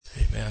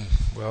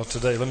Well,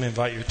 today let me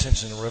invite your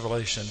attention to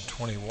Revelation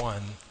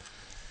 21.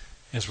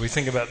 As we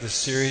think about this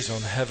series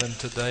on heaven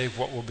today,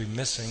 what will be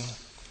missing?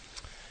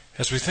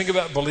 As we think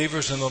about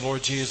believers in the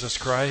Lord Jesus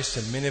Christ,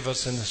 and many of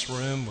us in this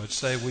room would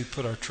say we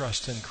put our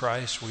trust in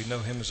Christ, we know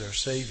Him as our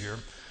Savior.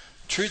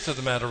 The truth of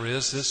the matter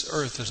is this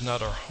earth is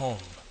not our home.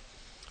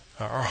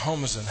 Our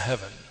home is in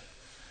heaven.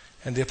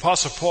 And the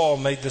Apostle Paul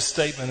made this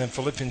statement in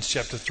Philippians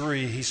chapter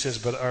 3. He says,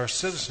 but our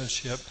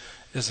citizenship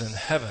is in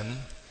heaven.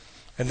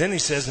 And then he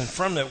says, and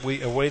from it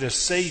we await a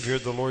Savior,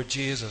 the Lord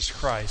Jesus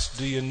Christ.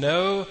 Do you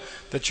know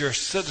that your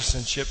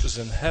citizenship is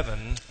in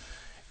heaven?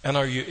 And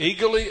are you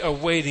eagerly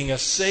awaiting a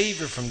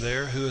Savior from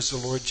there who is the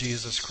Lord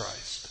Jesus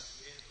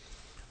Christ?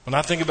 When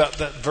I think about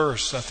that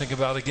verse, I think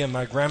about, again,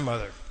 my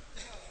grandmother.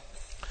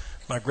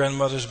 My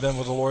grandmother's been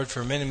with the Lord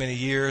for many, many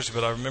years,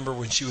 but I remember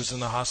when she was in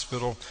the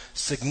hospital,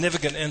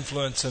 significant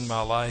influence in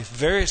my life.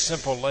 Very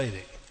simple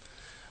lady.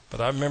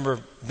 But I remember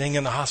being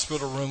in the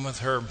hospital room with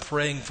her and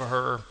praying for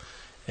her,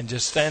 and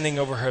just standing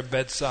over her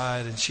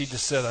bedside, and she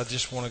just said, I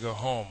just want to go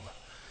home.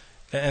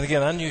 And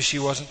again, I knew she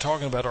wasn't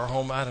talking about our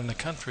home out in the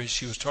country.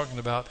 She was talking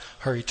about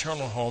her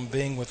eternal home,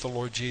 being with the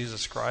Lord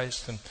Jesus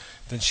Christ. And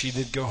then she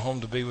did go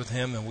home to be with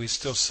Him, and we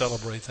still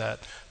celebrate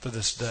that to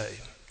this day.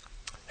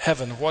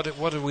 Heaven, what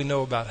do we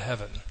know about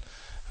heaven?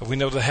 We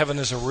know that heaven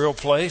is a real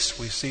place.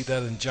 We see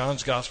that in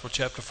John's Gospel,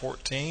 chapter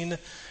 14.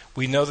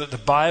 We know that the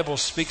Bible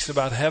speaks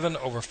about heaven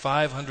over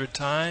 500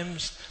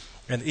 times.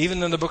 And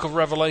even in the book of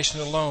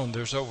Revelation alone,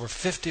 there's over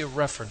 50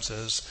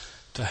 references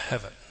to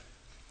heaven.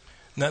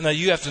 Now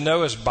you have to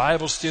know as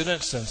Bible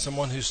students and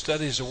someone who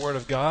studies the Word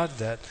of God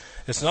that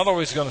it's not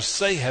always going to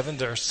say heaven.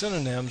 There are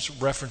synonyms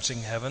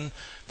referencing heaven.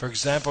 For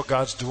example,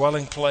 God's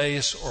dwelling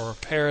place or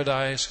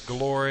paradise,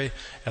 glory,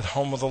 at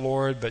home with the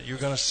Lord. But you're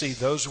going to see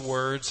those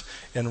words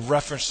in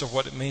reference to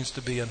what it means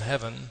to be in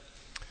heaven.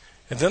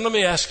 And then let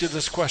me ask you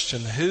this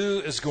question.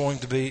 Who is going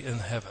to be in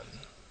heaven?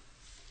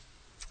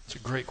 It's a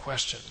great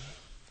question.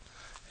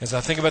 As I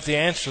think about the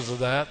answer to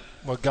that,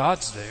 well,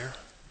 God's there.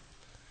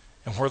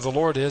 And where the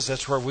Lord is,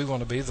 that's where we want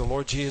to be. The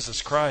Lord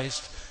Jesus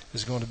Christ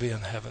is going to be in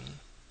heaven.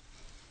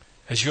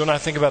 As you and I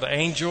think about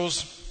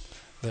angels,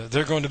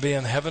 they're going to be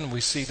in heaven.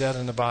 We see that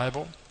in the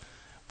Bible.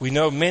 We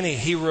know many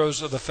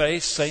heroes of the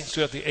faith, saints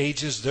throughout the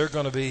ages, they're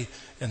going to be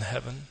in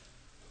heaven.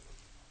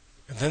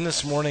 And then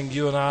this morning,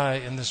 you and I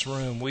in this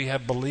room, we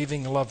have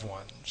believing loved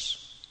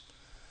ones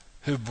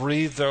who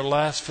breathe their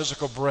last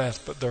physical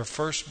breath, but their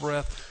first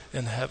breath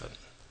in heaven.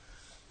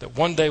 That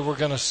one day we're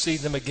going to see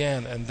them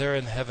again, and they're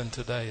in heaven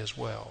today as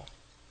well.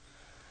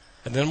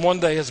 And then one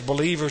day as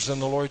believers in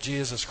the Lord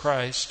Jesus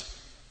Christ,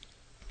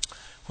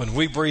 when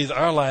we breathe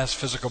our last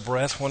physical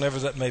breath, whenever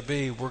that may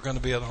be, we're going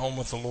to be at home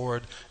with the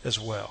Lord as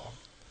well.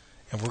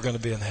 And we're going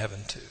to be in heaven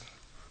too.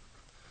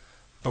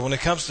 But when it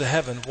comes to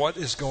heaven, what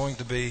is going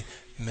to be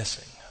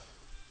missing?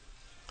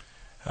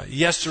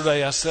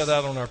 Yesterday I sat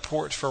out on our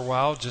porch for a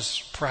while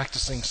just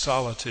practicing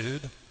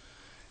solitude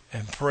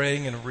and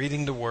praying and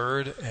reading the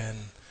Word. And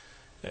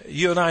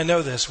you and I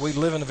know this. We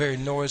live in a very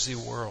noisy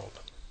world.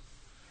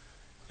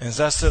 And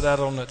as I sat out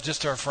on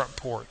just our front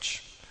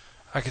porch,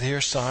 I could hear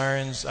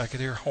sirens, I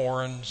could hear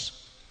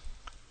horns,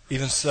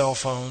 even cell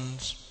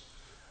phones.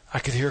 I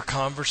could hear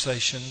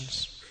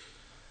conversations.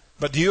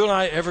 But do you and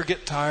I ever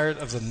get tired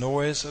of the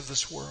noise of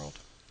this world?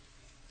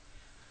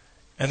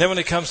 And then when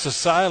it comes to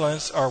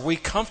silence, are we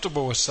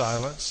comfortable with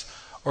silence?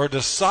 Or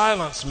does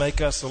silence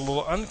make us a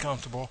little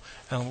uncomfortable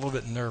and a little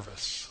bit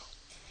nervous?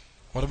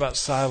 What about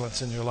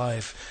silence in your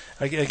life?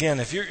 Again,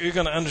 if you're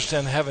going to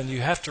understand heaven,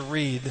 you have to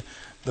read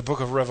the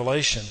book of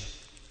Revelation.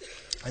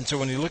 And so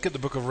when you look at the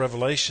book of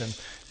Revelation,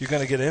 you're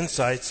going to get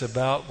insights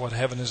about what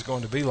heaven is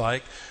going to be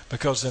like.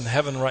 Because in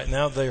heaven right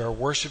now, they are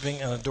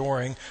worshiping and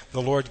adoring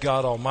the Lord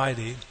God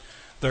Almighty.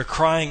 They're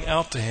crying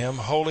out to Him,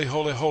 holy,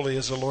 holy, holy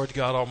is the Lord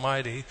God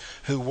Almighty,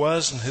 who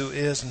was and who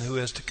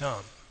is to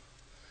come.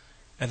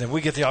 And then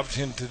we get the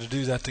opportunity to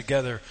do that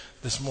together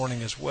this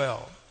morning as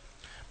well.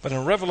 But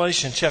in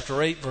Revelation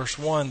chapter 8, verse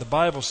 1, the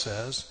Bible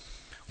says,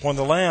 when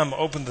the Lamb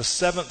opened the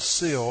seventh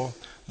seal,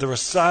 there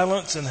was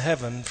silence in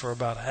heaven for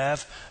about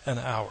half an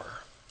hour.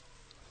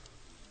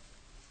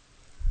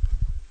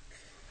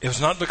 It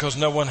was not because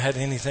no one had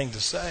anything to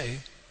say.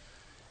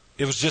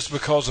 It was just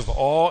because of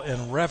awe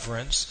and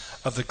reverence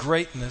of the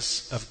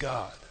greatness of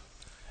God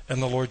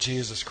and the Lord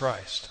Jesus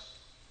Christ.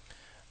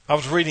 I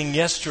was reading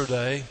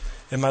yesterday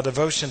in my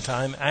devotion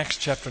time, Acts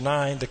chapter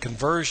 9, the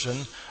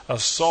conversion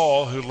of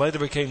Saul, who later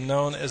became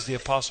known as the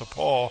Apostle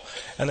Paul.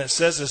 And it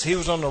says as he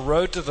was on the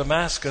road to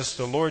Damascus,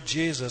 the Lord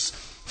Jesus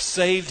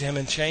saved him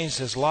and changed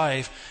his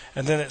life.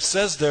 And then it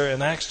says there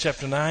in Acts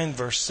chapter 9,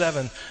 verse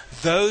 7,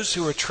 those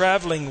who were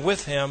traveling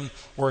with him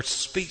were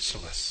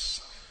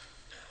speechless.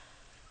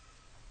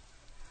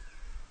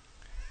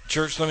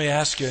 Church, let me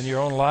ask you in your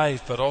own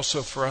life, but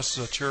also for us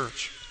as a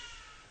church,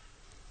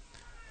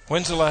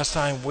 when's the last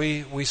time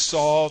we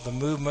saw the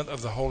movement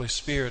of the Holy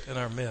Spirit in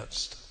our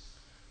midst?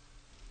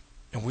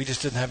 And we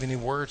just didn't have any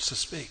words to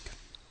speak.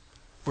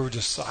 We were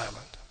just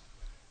silent,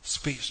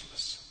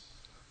 speechless.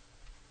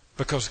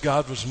 Because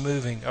God was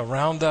moving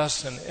around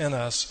us and in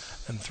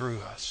us and through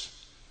us.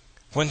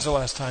 When's the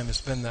last time it's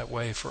been that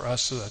way for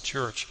us as a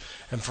church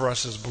and for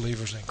us as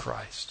believers in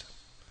Christ?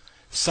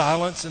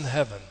 Silence in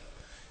heaven,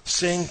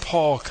 seeing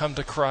Paul come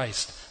to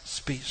Christ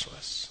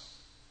speechless.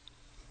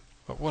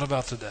 But what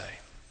about today?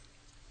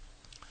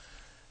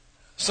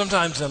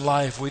 Sometimes in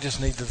life we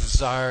just need to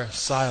desire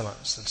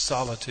silence and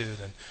solitude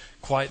and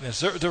quietness.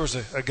 There was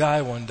a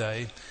guy one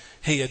day,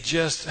 he had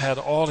just had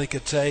all he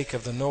could take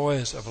of the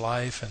noise of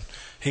life, and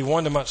he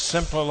wanted a much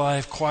simpler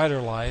life,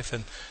 quieter life.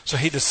 And so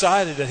he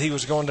decided that he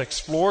was going to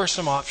explore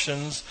some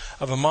options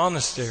of a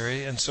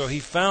monastery. And so he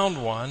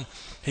found one.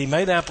 He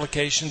made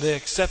application. They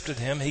accepted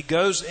him. He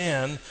goes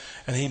in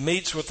and he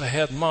meets with the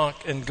head monk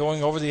and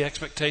going over the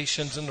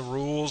expectations and the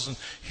rules and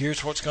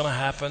here's what's going to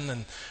happen.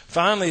 And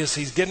finally, as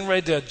he's getting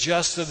ready to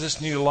adjust to this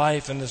new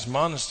life in this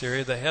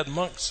monastery, the head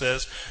monk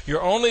says,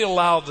 "You're only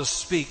allowed to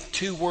speak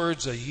 2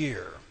 words a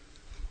year.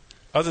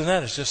 Other than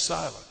that, it's just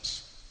silence."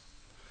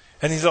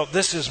 And he thought,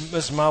 this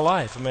is my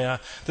life.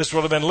 This is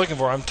what I've been looking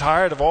for. I'm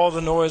tired of all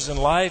the noise in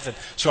life, and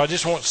so I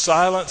just want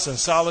silence and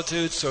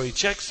solitude. So he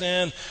checks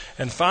in,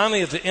 and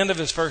finally at the end of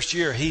his first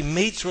year, he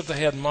meets with the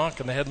head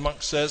monk, and the head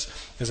monk says,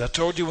 "As I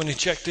told you when you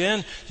checked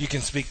in, you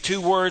can speak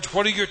 2 words.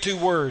 What are your 2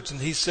 words? And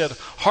he said,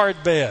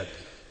 "Hard bed."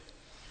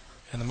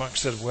 And the monk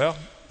said, "Well,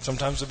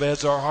 sometimes the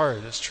beds are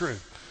hard. It's true."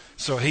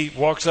 So he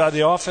walks out of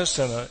the office,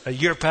 and a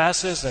year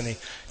passes, and he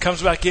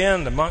comes back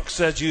in. The monk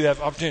said, "You have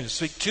opportunity to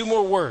speak 2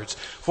 more words.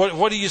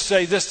 What do you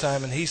say this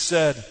time?" And he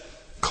said,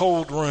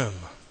 "Cold room."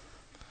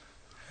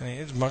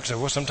 And the monk said,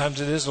 "Well, sometimes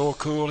it is a little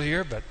cool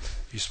here, but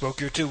you spoke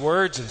your 2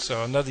 words." And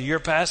so another year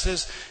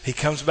passes. He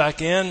comes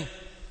back in,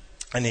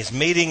 and he's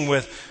meeting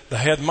with the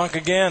head monk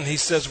again. He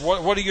says,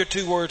 what are your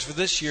 2 words for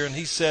this year?" And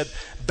he said,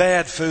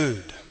 "Bad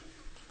food."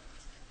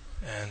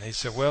 And he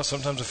said, "Well,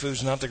 sometimes the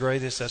food's not the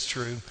greatest. That's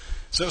true."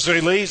 So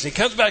he leaves. He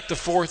comes back the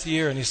 4th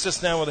year, and he sits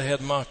down with the head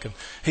monk, and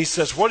he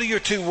says, "What are your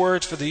 2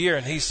 words for the year?"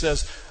 And he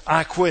says,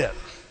 "I quit."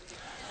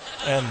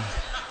 And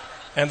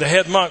the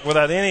head monk,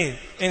 without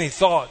any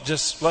thought,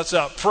 just lets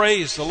out,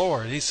 "Praise the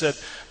Lord." He said,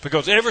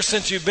 "Because ever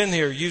since you've been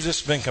here, you've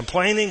just been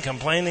complaining.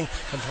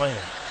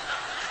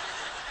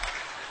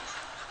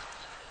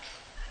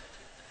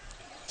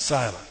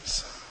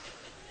 Silence.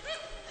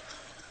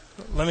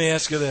 Let me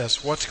ask you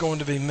this. What's going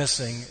to be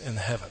missing in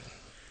heaven?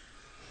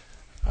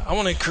 I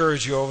want to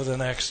encourage you over the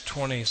next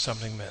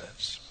 20-something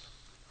minutes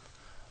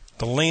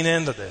to lean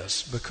into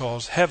this,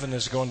 because heaven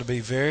is going to be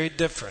very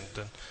different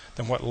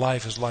than what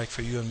life is like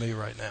for you and me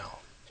right now.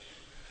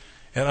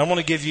 And I want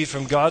to give you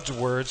from God's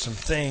Word some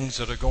things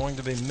that are going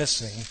to be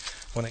missing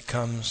when it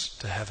comes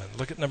to heaven.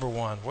 Look at number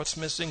 1. What's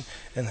missing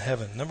in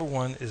heaven? Number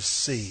 1 is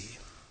sea.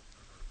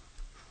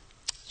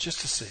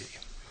 Just a sea.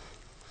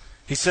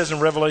 He says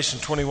in Revelation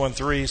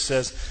 21:3, he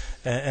says,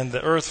 "And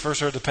the earth first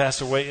heard to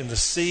pass away, and the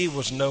sea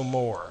was no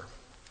more."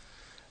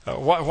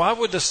 Why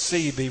would the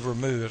sea be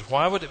removed?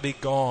 Why would it be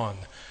gone?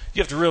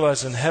 You have to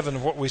realize in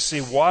heaven what we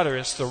see water,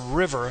 it's the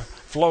river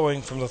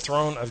flowing from the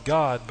throne of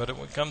God. But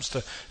when it comes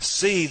to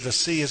sea, the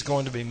sea is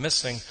going to be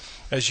missing.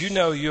 As you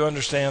know, you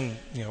understand,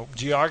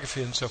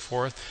 geography and so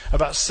forth.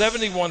 About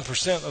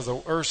 71% of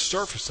the earth's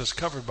surface is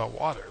covered by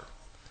water.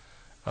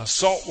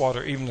 Salt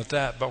water even at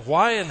that. But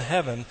why in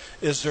heaven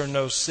is there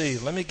no sea?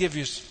 Let me give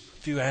you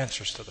a few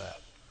answers to that.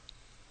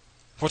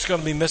 What's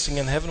going to be missing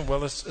in heaven?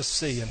 Well, it's a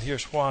sea, and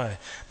here's why.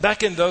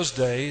 Back in those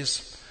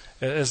days,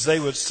 as they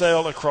would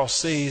sail across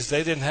seas,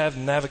 they didn't have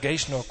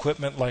navigational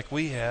equipment like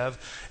we have,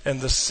 and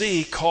the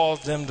sea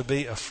caused them to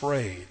be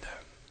afraid.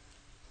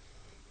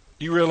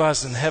 You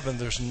realize in heaven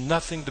there's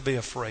nothing to be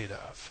afraid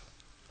of.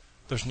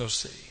 There's no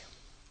sea.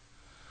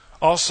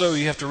 Also,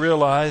 you have to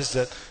realize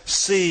that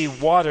sea,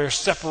 water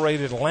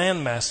separated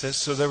land masses,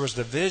 so there was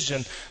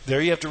division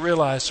there. You have to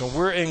realize, so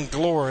we're in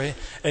glory,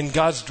 in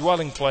God's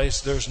dwelling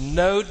place. There's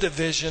no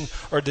division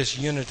or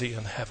disunity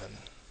in heaven.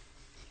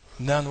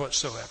 None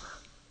whatsoever.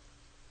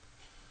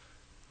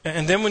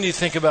 And then when you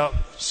think about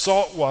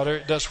salt water,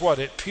 it does what?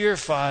 It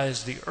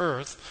purifies the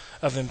earth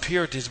of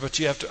impurities. But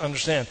you have to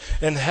understand,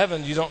 in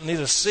heaven you don't need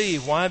a sea.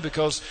 Why?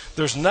 Because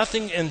there's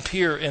nothing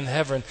impure in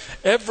heaven.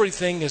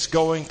 Everything is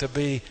going to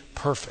be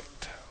perfect.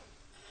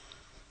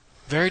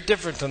 Very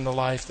different than the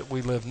life that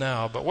we live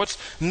now. But what's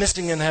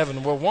missing in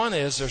heaven? Well, one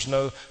is there's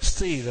no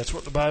sea. That's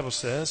what the Bible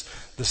says.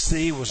 The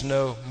sea was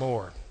no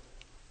more.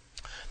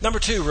 Number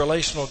 2,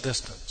 relational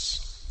distance.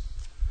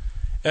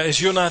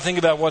 As you and I think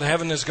about what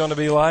heaven is going to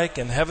be like,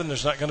 in heaven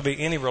there's not going to be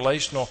any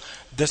relational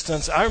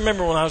distance. I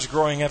remember when I was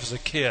growing up as a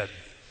kid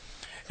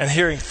and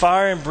hearing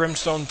fire and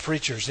brimstone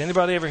preachers.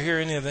 Anybody ever hear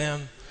any of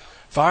them?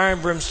 Fire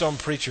and brimstone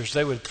preachers.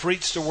 They would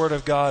preach the Word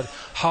of God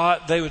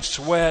hot. They would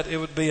sweat. It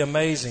would be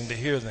amazing to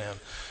hear them.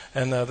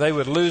 And they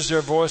would lose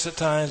their voice at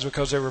times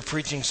because they were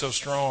preaching so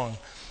strong.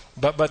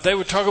 But they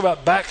would talk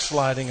about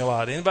backsliding a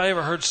lot. Anybody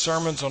ever heard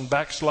sermons on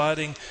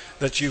backsliding?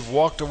 That you've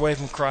walked away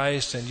from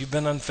Christ and you've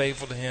been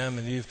unfaithful to Him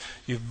and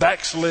you've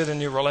backslid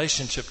in your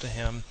relationship to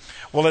Him.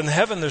 Well, in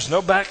heaven there's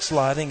no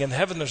backsliding. In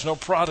heaven there's no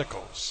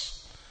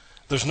prodigals.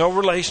 There's no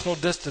relational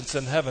distance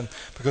in heaven,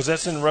 because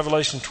that's in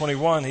Revelation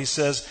 21. He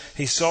says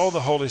he saw the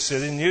holy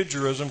city, New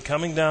Jerusalem,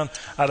 coming down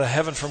out of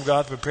heaven from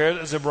God, prepared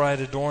as a bride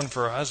adorned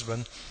for her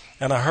husband.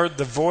 And I heard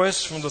the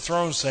voice from the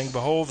throne saying,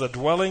 behold, the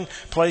dwelling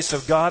place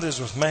of God is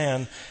with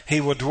man. He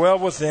will dwell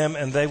with them,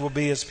 and they will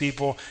be his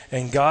people,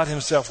 and God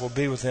himself will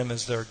be with them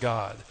as their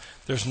God.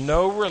 There's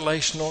no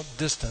relational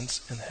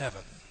distance in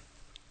heaven.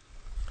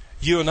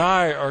 You and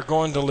I are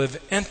going to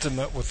live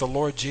intimate with the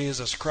Lord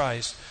Jesus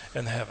Christ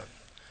in heaven.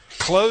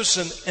 Close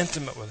and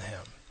intimate with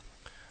him.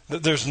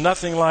 There's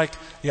nothing like,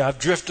 I've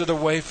drifted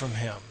away from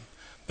him.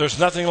 There's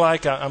nothing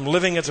like I'm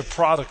living as a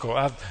prodigal.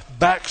 I've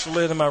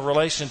backslid in my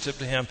relationship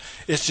to him.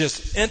 It's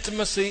just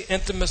intimacy,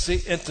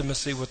 intimacy,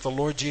 intimacy with the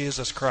Lord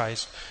Jesus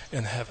Christ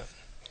in heaven.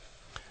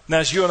 Now,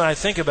 as you and I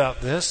think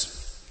about this,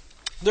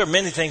 there are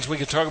many things we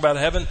could talk about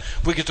heaven.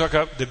 We could talk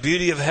about the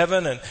beauty of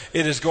heaven, and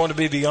it is going to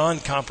be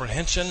beyond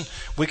comprehension.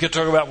 We could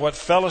talk about what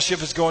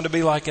fellowship is going to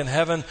be like in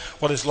heaven,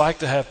 what it's like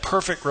to have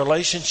perfect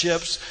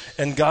relationships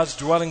in God's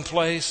dwelling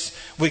place.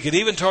 We could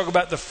even talk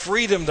about the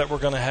freedom that we're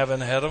going to have in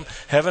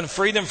heaven,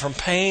 freedom from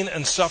pain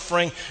and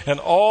suffering and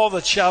all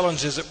the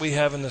challenges that we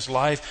have in this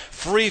life,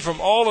 free from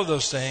all of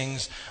those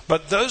things.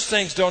 But those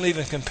things don't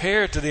even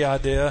compare to the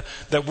idea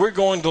that we're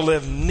going to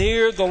live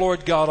near the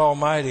Lord God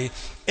Almighty,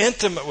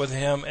 intimate with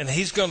him, and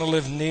he's going to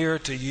live near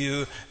to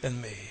you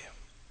and me.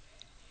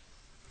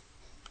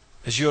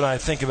 As you and I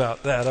think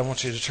about that, I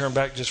want you to turn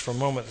back just for a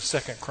moment to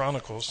 2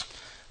 Chronicles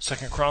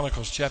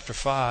chapter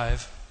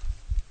 5.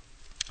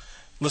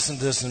 Listen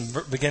to this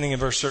beginning in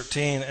verse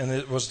 13. And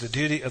it was the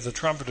duty of the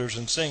trumpeters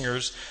and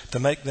singers to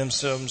make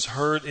themselves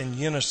heard in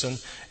unison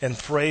in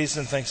praise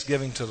and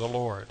thanksgiving to the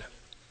Lord.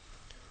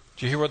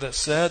 Do you hear what that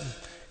said?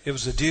 It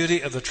was the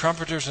duty of the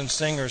trumpeters and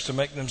singers to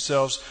make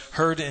themselves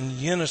heard in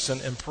unison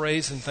in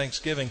praise and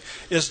thanksgiving.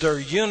 Is there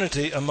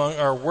unity among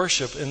our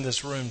worship in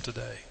this room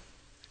today?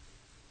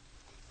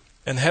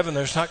 In heaven,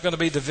 there's not going to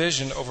be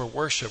division over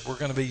worship. We're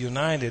going to be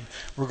united.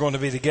 We're going to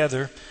be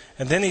together.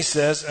 And then he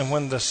says, and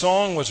when the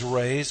song was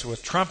raised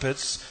with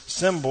trumpets,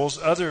 cymbals,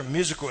 other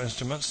musical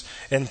instruments,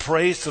 in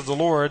praise to the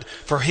Lord,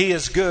 for he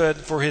is good,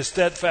 for his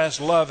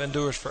steadfast love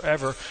endures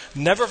forever.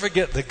 Never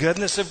forget the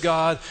goodness of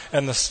God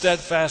and the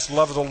steadfast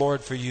love of the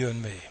Lord for you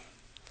and me.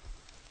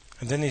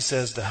 And then he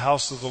says, the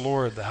house of the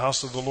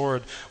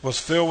Lord was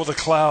filled with a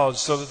cloud,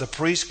 so that the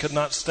priest could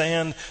not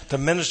stand to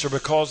minister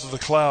because of the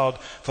cloud.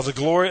 For the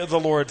glory of the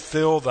Lord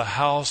filled the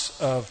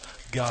house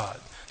of God.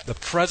 The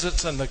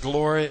presence and the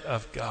glory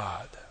of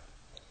God.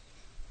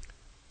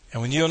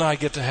 And when you and I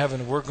get to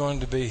heaven, we're going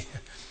to be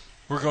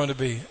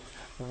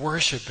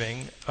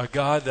worshiping a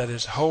God that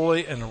is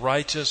holy and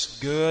righteous,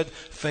 good,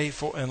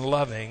 faithful, and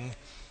loving.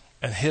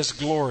 And his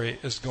glory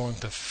is going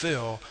to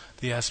fill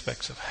the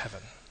aspects of heaven.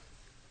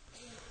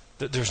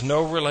 There's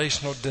no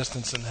relational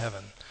distance in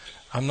heaven.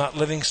 I'm not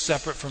living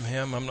separate from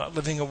him. I'm not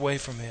living away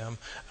from him.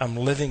 I'm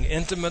living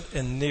intimate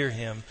and near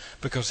him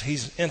because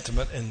he's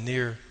intimate and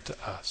near to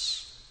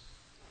us.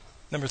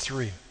 Number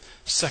 3,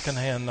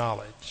 secondhand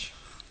knowledge.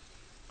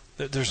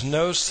 There's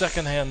no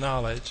secondhand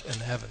knowledge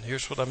in heaven.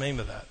 Here's what I mean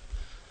by that.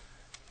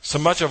 So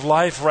much of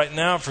life right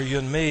now for you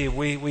and me,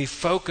 we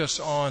focus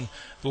on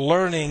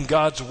learning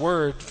God's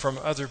word from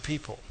other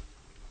people.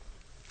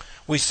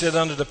 We sit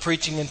under the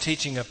preaching and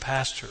teaching of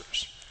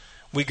pastors.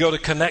 We go to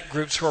connect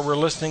groups where we're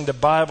listening to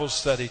Bible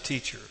study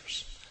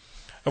teachers.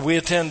 And we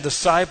attend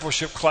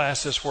discipleship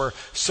classes where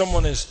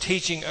someone is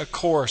teaching a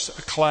course,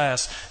 a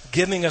class,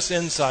 giving us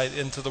insight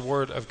into the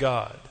Word of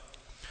God.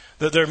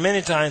 That there are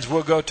many times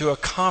we'll go to a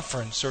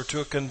conference or to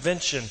a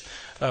convention.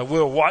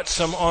 We'll watch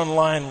some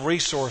online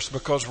resource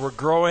because we're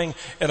growing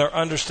in our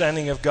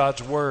understanding of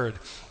God's Word.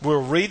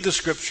 We'll read the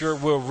Scripture.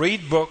 We'll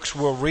read books.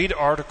 We'll read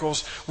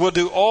articles. We'll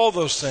do all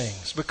those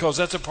things because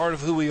that's a part of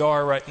who we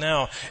are right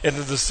now in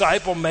the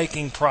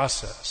disciple-making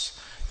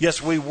process.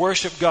 Yes, we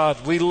worship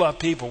God. We love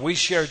people. We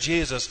share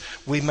Jesus.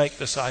 We make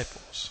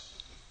disciples.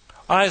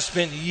 I have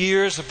spent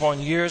years upon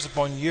years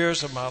upon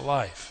years of my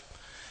life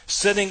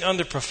sitting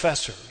under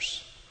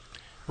professors,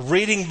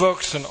 reading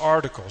books and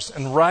articles,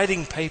 and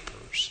writing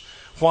papers.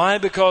 Why?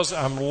 Because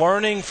I'm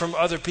learning from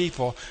other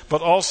people,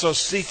 but also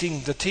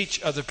seeking to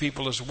teach other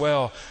people as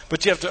well.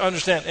 But you have to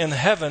understand, in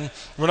heaven,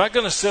 we're not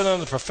going to sit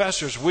under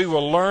professors. We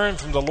will learn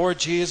from the Lord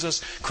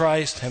Jesus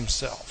Christ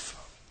himself.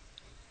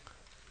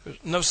 There's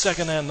no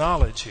secondhand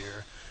knowledge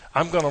here.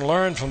 I'm going to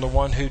learn from the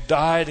one who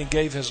died and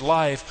gave his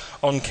life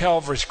on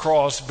Calvary's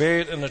cross,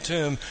 buried in a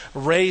tomb,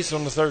 raised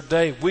on the third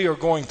day. We are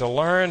going to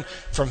learn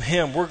from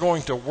him. We're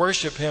going to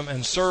worship him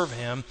and serve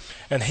him,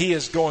 and he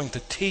is going to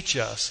teach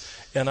us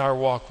in our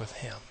walk with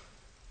him.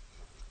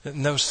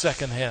 No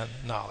secondhand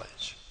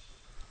knowledge.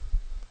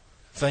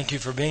 Thank you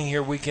for being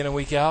here week in and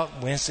week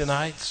out, Wednesday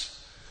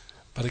nights.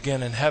 But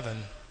again, in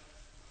heaven,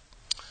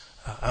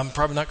 I'm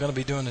probably not going to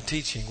be doing the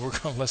teaching. We're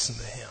going to listen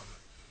to him.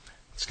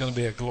 It's going to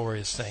be a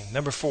glorious thing.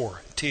 Number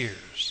 4,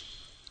 tears.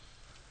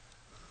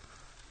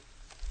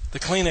 The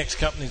Kleenex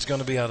company is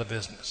going to be out of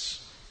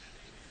business.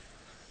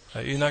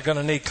 You're not going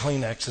to need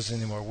Kleenexes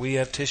anymore. We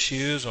have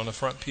tissues on the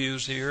front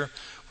pews here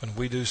when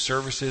we do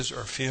services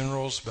or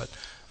funerals, but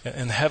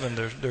In heaven,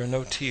 there are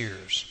no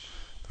tears.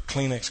 The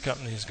Kleenex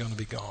company is going to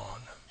be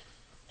gone.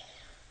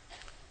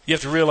 You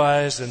have to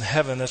realize in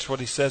heaven, that's what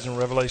he says in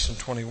Revelation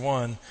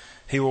 21,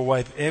 he will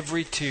wipe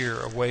every tear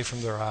away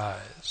from their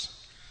eyes.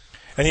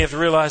 And you have to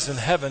realize in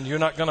heaven, you're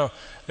not going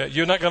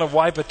to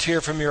wipe a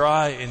tear from your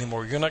eye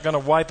anymore. You're not going to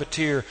wipe a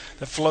tear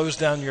that flows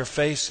down your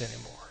face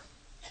anymore.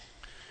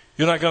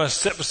 You're not going to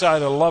sit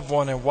beside a loved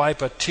one and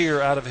wipe a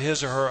tear out of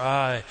his or her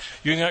eye.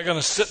 You're not going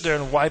to sit there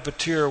and wipe a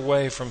tear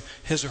away from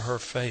his or her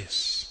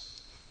face.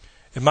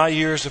 In my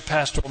years of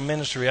pastoral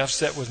ministry, I've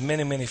sat with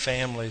many, many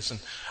families, and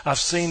I've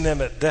seen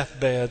them at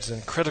deathbeds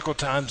and critical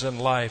times in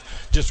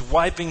life, just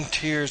wiping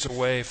tears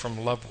away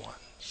from loved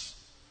ones.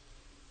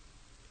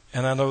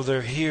 And I know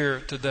they're here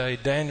today.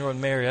 Daniel and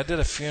Mary, I did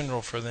a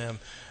funeral for them.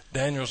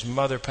 Daniel's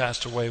mother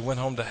passed away, went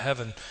home to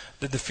heaven,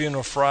 did the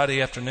funeral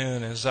Friday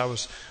afternoon. And as I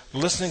was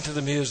listening to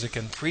the music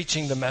and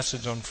preaching the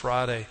message on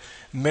Friday,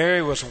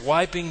 Mary was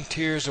wiping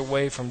tears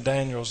away from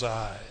Daniel's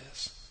eyes.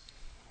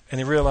 And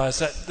he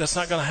realized that that's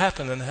not going to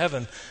happen in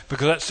heaven,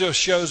 because that still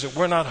shows that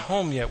we're not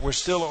home yet. We're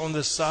still on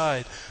this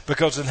side,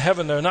 because in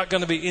heaven there are not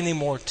going to be any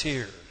more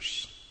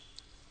tears.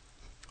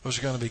 Those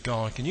are going to be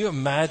gone. Can you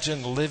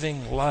imagine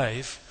living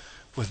life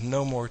with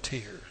no more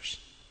tears?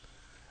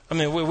 I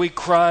mean, we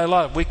cry a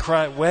lot. We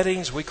cry at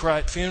weddings. We cry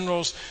at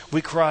funerals.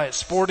 We cry at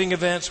sporting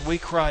events. We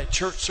cry at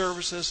church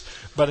services.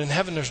 But in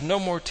heaven, there's no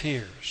more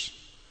tears.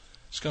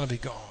 It's going to be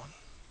gone.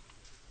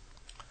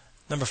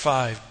 Number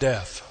 5,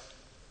 death.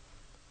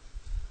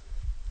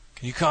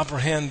 Can you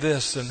comprehend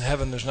this? In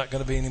heaven, there's not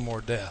going to be any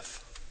more death.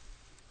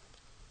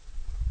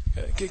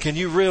 Can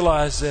you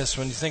realize this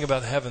when you think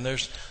about heaven?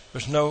 There's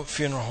no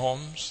funeral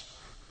homes.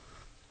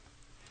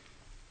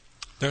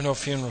 There are no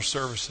funeral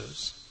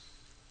services.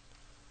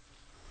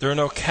 There are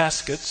no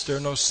caskets. There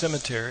are no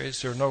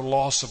cemeteries. There are no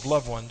loss of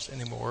loved ones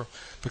anymore,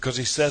 because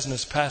he says in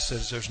this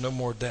passage there's no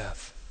more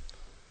death.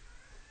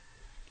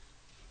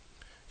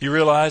 You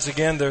realize,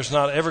 again, there's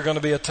not ever going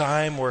to be a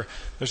time where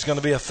there's going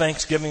to be a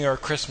Thanksgiving or a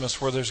Christmas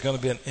where there's going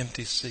to be an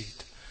empty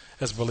seat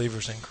as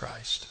believers in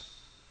Christ.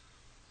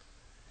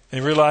 And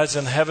you realize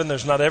in heaven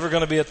there's not ever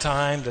going to be a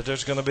time that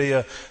there's going to be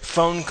a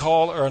phone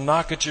call or a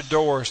knock at your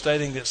door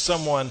stating that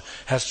someone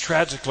has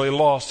tragically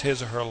lost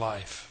his or her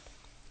life.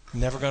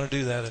 Never going to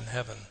do that in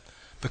heaven,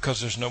 because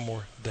there's no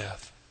more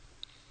death.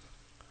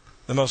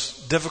 The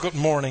most difficult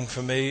morning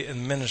for me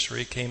in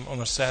ministry came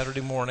on a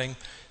Saturday morning,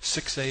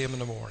 6 a.m. in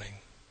the morning.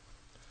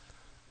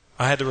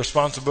 I had the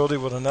responsibility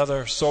with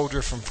another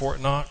soldier from Fort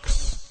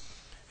Knox,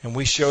 and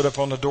we showed up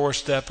on the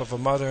doorstep of a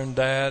mother and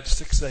dad,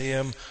 6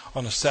 a.m.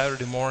 on a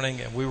Saturday morning,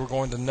 and we were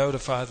going to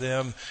notify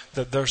them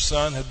that their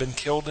son had been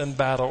killed in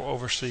battle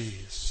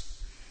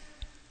overseas.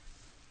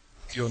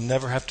 You'll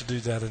never have to do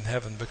that in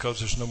heaven, because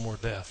there's no more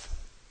death.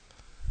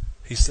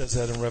 He says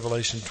that in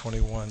Revelation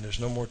 21. There's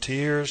no more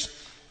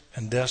tears,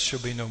 and death shall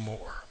be no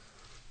more.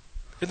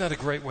 Isn't that a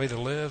great way to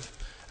live?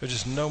 There's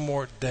just no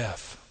more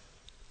death.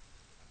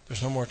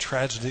 There's no more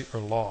tragedy or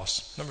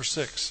loss. Number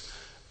 6,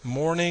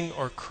 mourning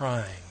or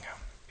crying.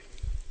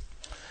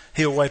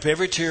 He'll wipe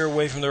every tear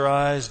away from their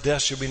eyes.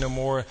 Death shall be no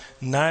more.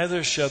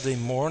 Neither shall they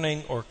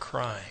mourning or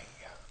crying.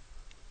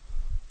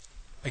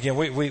 Again,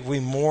 we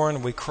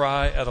mourn, we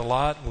cry at a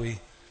lot. We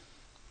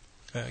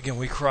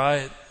cry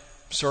at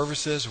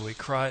services. We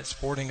cry at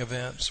sporting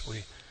events.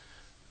 We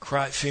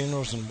cry at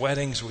funerals and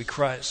weddings. We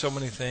cry at so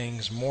many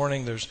things.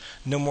 Mourning, there's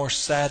no more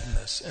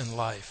sadness in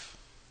life.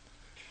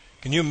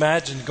 Can you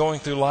imagine going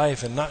through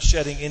life and not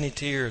shedding any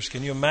tears?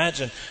 Can you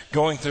imagine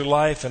going through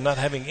life and not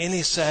having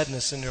any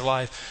sadness in your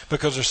life?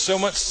 Because there's so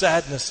much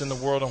sadness in the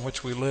world in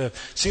which we live.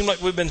 It seems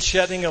like we've been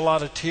shedding a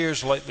lot of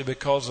tears lately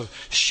because of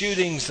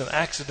shootings and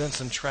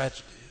accidents and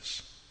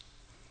tragedies.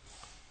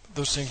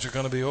 Those things are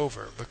going to be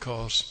over,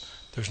 because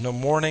there's no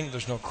mourning,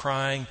 there's no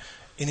crying,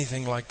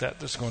 anything like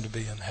that that's going to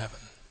be in heaven.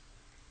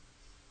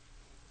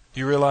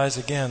 You realize,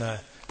 again,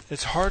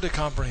 it's hard to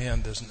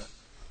comprehend, isn't it?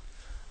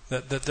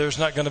 That there's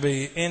not going to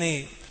be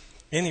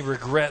any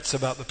regrets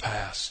about the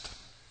past.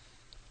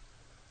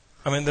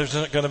 I mean, there's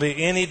not going to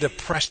be any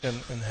depression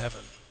in heaven.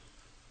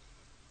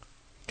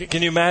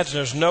 Can you imagine?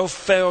 There's no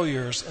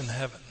failures in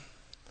heaven.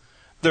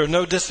 There are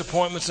no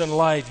disappointments in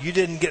life. You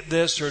didn't get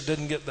this or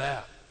didn't get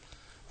that.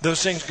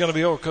 Those things are going to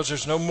be over, because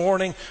there's no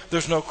mourning,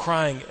 there's no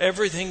crying.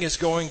 Everything is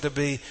going to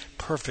be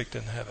perfect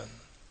in heaven.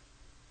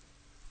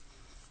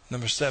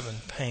 Number 7,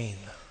 pain.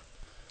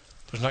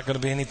 There's not going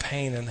to be any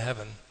pain in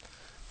heaven.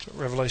 That's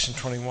what Revelation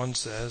 21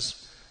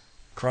 says.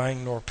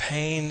 Crying nor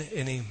pain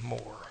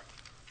anymore.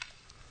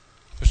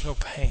 There's no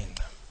pain.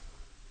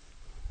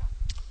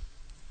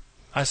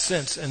 I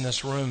sense in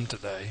this room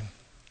today,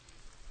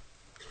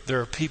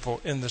 there are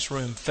people in this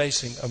room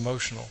facing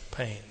emotional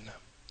pain.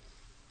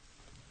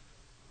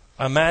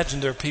 I imagine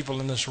there are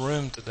people in this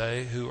room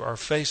today who are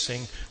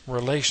facing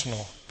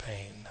relational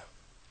pain.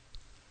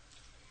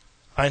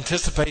 I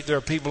anticipate there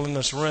are people in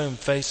this room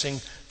facing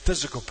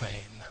physical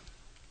pain.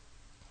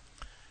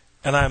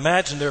 And I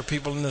imagine there are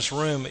people in this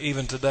room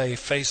even today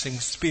facing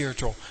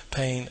spiritual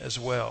pain as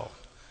well.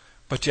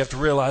 But you have to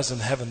realize in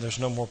heaven there's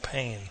no more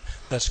pain.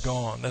 That's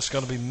gone. That's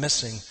going to be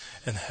missing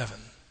in heaven.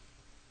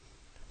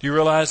 Do you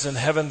realize in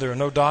heaven there are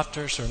no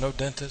doctors, there are no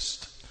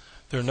dentists,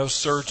 there are no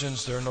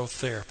surgeons, there are no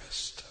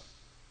therapists.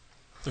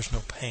 There's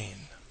no pain.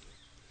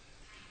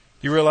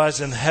 You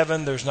realize in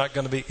heaven there's not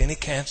going to be any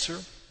cancer.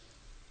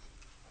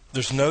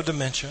 There's no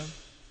dementia.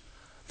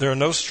 There are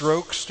no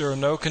strokes. There are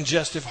no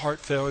congestive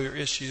heart failure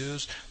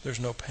issues. There's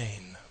no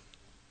pain.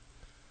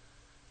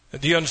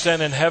 Do you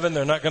understand in heaven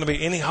there are not going to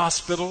be any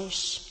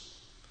hospitals?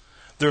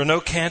 There are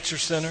no cancer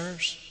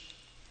centers.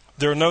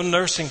 There are no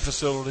nursing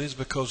facilities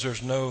because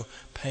there's no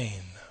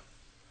pain.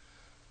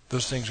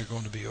 Those things are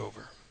going to be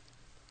over.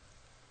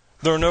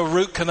 There are no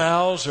root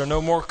canals. There are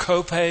no more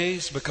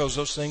co-pays because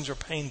those things are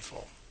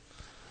painful.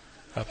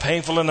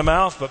 Painful in the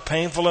mouth, but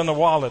painful in the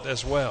wallet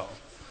as well.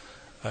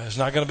 There's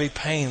not going to be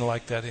pain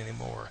like that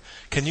anymore.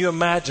 Can you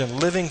imagine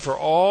living for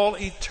all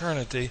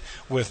eternity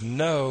with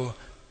no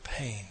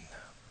pain?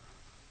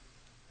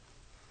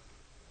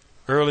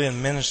 Early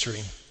in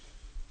ministry,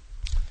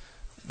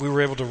 we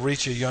were able to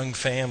reach a young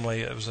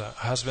family. It was a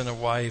husband and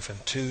wife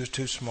and two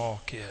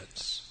small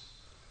kids.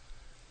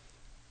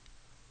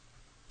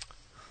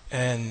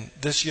 And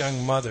this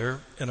young mother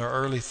in her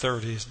early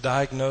 30s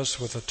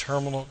diagnosed with a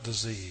terminal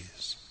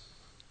disease.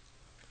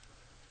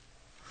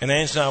 And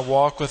Ange and I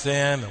walk with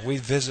them, and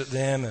we'd visit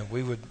them, and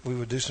we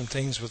would do some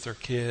things with their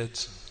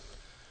kids.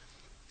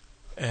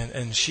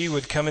 And she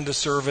would come into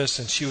service,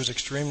 and she was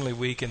extremely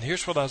weak. And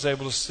here's what I was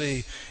able to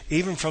see,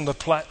 even from the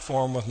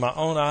platform with my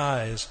own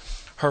eyes.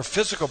 Her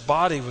physical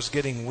body was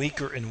getting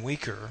weaker and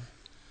weaker,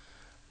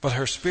 but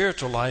her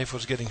spiritual life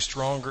was getting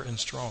stronger and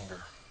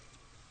stronger.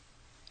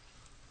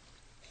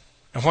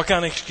 And what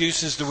kind of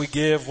excuses do we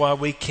give why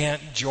we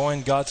can't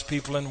join God's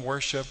people in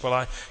worship? Well,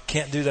 I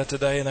can't do that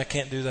today, and I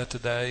can't do that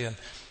today.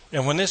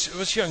 And when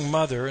this young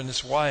mother and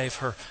this wife,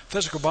 her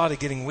physical body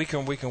getting weaker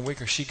and weaker and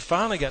weaker, she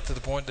finally got to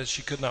the point that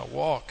she could not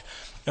walk.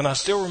 And I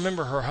still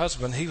remember her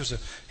husband. He was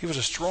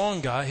a strong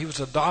guy. He was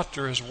a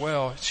doctor as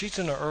well. She's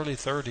in her early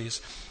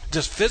 30s.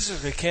 Just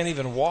physically can't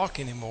even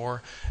walk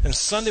anymore. And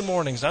Sunday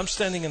mornings, I'm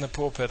standing in the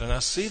pulpit, and I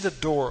see the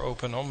door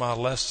open on my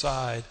left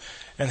side.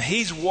 And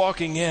he's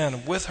walking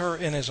in with her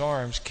in his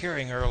arms,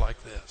 carrying her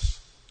like this.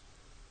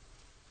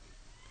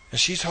 And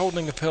she's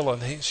holding a pillow,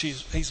 and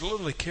he's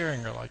literally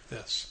carrying her like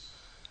this.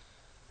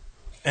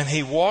 And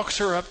he walks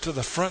her up to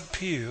the front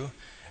pew,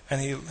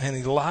 and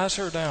he lies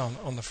her down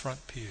on the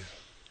front pew.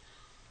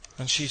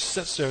 And she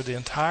sits there the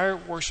entire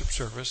worship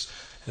service.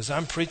 As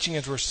I'm preaching,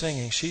 as we're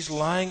singing, she's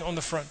lying on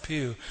the front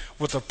pew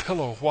with a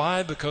pillow.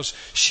 Why? Because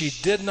she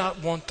did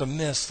not want to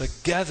miss the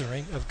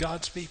gathering of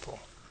God's people.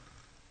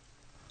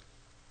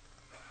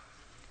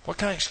 What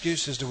kind of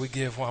excuses do we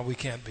give why we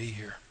can't be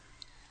here?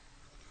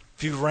 A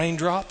few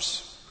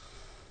raindrops?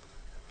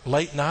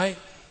 Late night?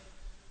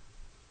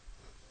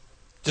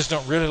 Just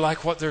don't really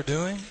like what they're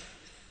doing?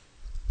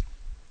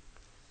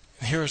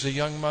 And here's a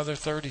young mother,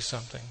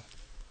 30-something.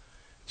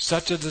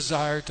 Such a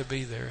desire to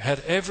be there. Had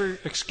every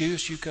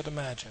excuse you could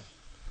imagine.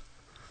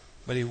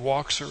 But he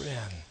walks her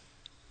in,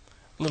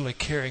 literally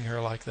carrying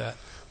her like that,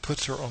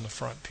 puts her on the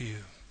front pew.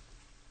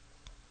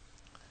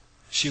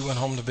 She went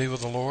home to be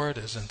with the Lord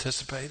as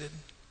anticipated.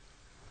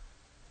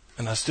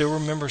 And I still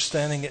remember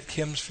standing at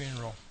Kim's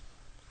funeral.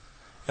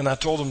 And I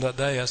told him that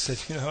day, I said,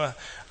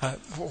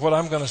 what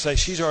I'm going to say,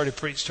 she's already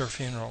preached her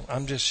funeral.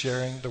 I'm just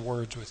sharing the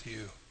words with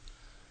you.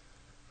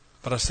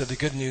 But I said the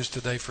good news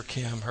today for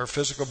Kim, her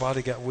physical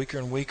body got weaker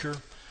and weaker.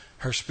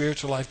 Her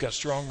spiritual life got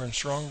stronger and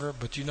stronger.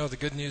 But the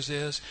good news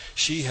is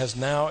she has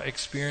now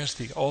experienced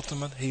the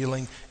ultimate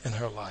healing in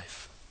her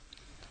life.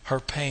 Her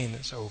pain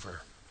is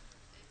over.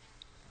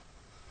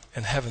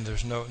 In heaven,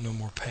 there's no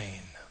more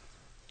pain.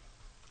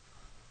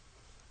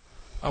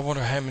 I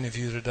wonder how many of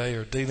you today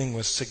are dealing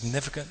with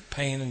significant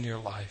pain in your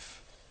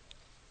life.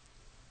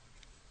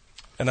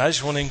 And I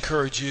just want to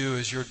encourage you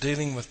as you're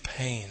dealing with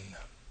pain,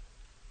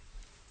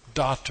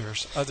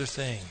 doctors, other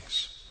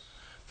things,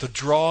 to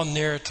draw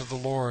near to the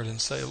Lord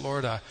and say,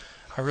 Lord, I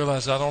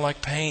realize I don't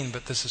like pain,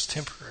 but this is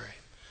temporary.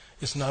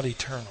 It's not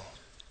eternal.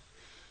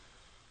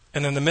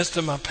 And in the midst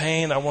of my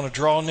pain, I want to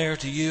draw near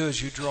to you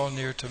as you draw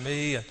near to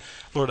me. And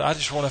Lord, I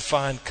just want to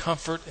find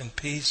comfort and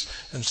peace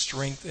and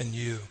strength in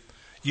you.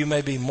 You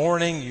may be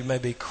mourning, you may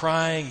be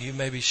crying, you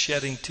may be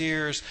shedding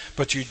tears,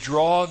 but you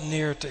draw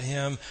near to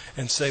him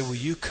and say, will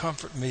you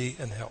comfort me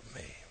and help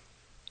me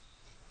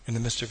in the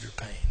midst of your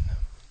pain?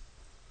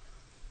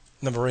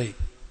 Number 8,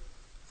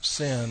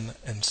 sin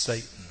and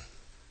Satan.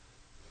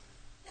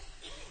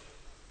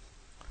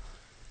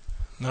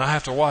 Now I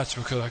have to watch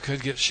because I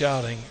could get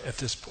shouting at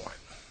this point.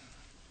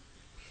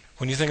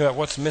 When you think about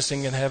what's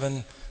missing in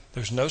heaven,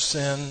 there's no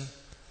sin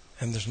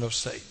and there's no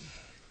Satan.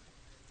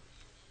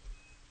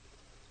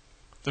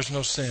 There's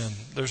no sin.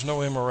 There's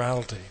no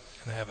immorality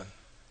in heaven.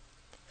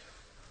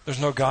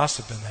 There's no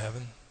gossip in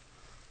heaven.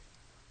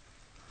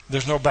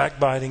 There's no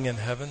backbiting in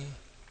heaven.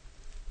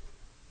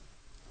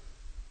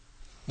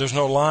 There's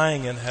no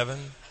lying in heaven.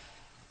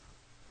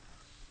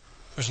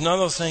 There's none of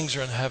those things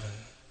are in heaven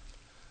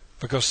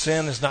because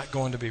sin is not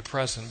going to be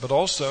present. But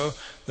also,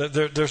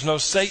 there's no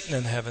Satan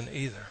in heaven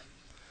either.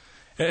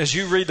 As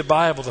you read the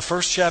Bible, the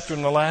first chapter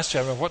and the last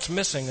chapter, what's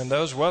missing in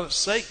those? Well, it's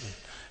Satan.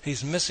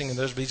 he's missing in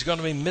those, but he's going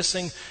to be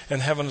missing in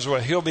heaven as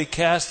well. He'll be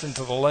cast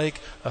into the lake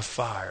of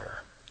fire.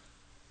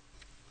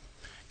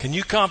 Can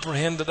you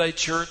comprehend today,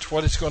 church,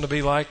 what it's going to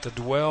be like to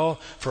dwell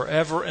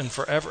forever and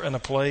forever in a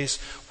place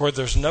where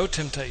there's no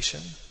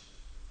temptation,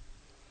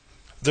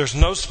 there's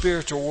no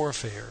spiritual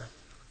warfare?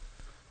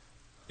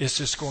 It's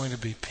just going to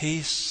be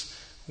peace,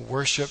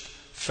 worship,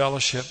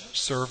 fellowship,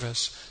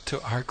 service to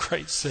our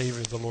great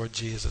Savior, the Lord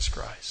Jesus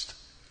Christ.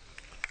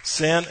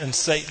 Sin and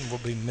Satan will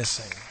be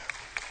missing.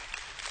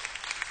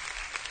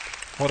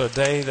 What a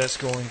day that's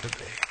going to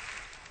be.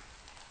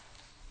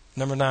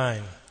 Number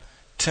 9,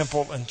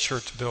 temple and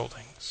church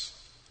buildings.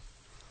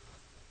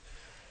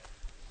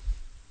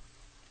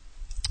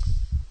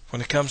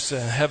 When it comes to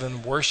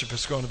heaven, worship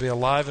is going to be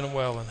alive and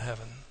well in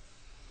heaven.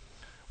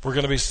 We're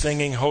going to be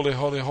singing, Holy,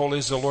 Holy, Holy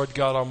is the Lord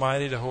God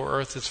Almighty. The whole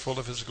earth is full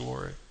of His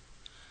glory.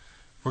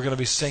 We're going to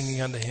be singing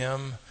unto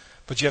Him.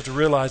 But you have to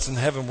realize in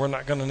heaven, we're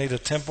not going to need a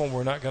temple.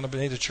 We're not going to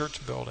need a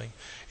church building.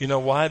 You know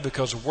why?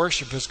 Because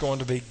worship is going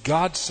to be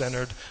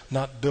God-centered,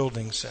 not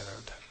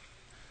building-centered.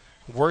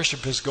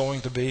 Worship is going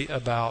to be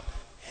about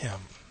Him.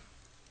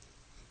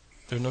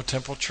 There are no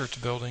temple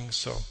church buildings,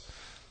 so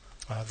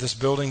this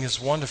building is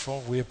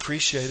wonderful. We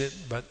appreciate it,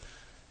 but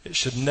it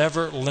should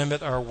never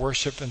limit our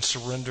worship and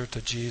surrender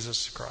to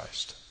Jesus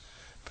Christ.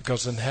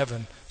 Because in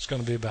heaven, it's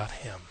going to be about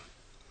Him.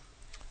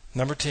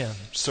 Number 10,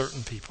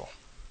 certain people.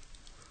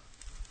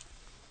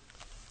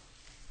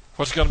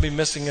 What's going to be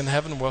missing in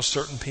heaven? Well,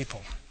 certain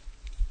people.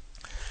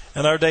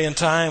 In our day and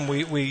time,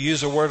 we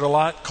use a word a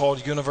lot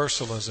called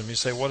universalism. You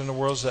say, what in the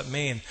world does that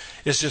mean?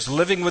 It's just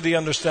living with the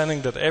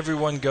understanding that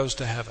everyone goes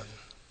to heaven.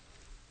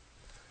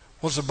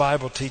 What does the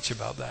Bible teach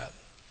about that?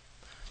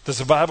 Does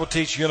the Bible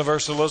teach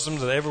universalism,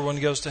 that everyone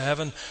goes to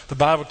heaven? The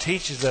Bible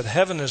teaches that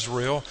heaven is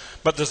real,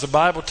 but does the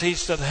Bible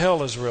teach that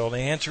hell is real? The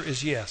answer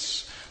is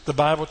yes. The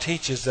Bible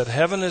teaches that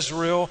heaven is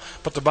real,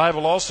 but the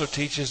Bible also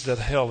teaches that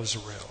hell is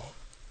real.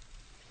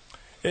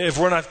 If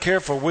we're not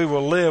careful, we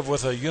will live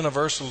with a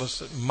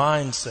universalist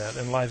mindset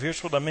in life.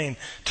 Here's what I mean.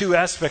 2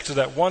 aspects of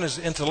that. One is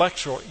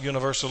intellectual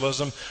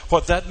universalism.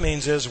 What that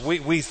means is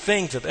we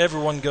think that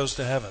everyone goes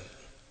to heaven.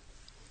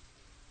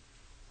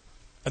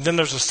 And then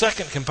there's a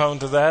second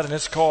component to that, and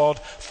it's called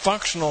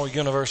functional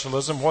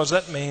universalism. What does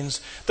that mean?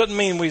 It doesn't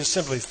mean we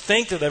simply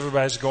think that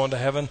everybody's going to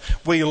heaven.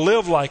 We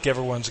live like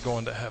everyone's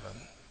going to heaven.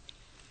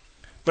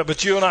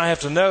 But you and I have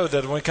to know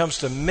that when it comes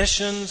to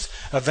missions,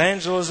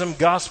 evangelism,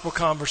 gospel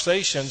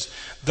conversations,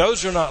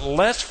 those are not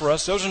less for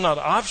us. Those are not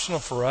optional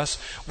for us.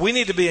 We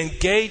need to be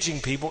engaging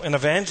people in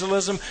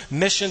evangelism,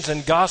 missions,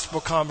 and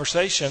gospel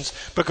conversations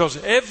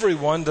because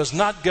everyone does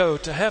not go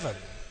to heaven.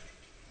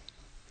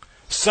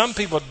 Some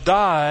people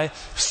die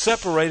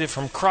separated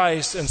from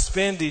Christ and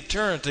spend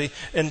eternity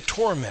in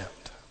torment.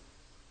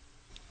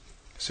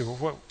 You say,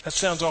 well, that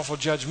sounds awful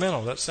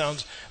judgmental. That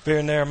sounds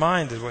very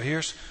narrow-minded. Well,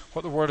 here's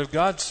what the Word of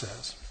God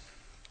says.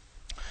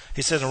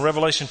 He says in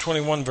Revelation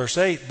 21, verse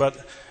 8,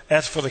 but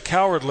as for the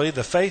cowardly,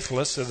 the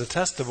faithless, the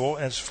detestable,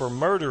 as for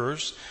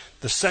murderers,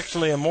 the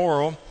sexually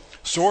immoral,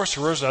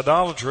 sorcerers,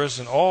 idolaters,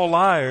 and all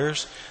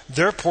liars,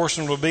 their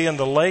portion will be in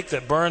the lake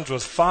that burns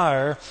with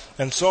fire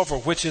and sulfur,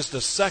 which is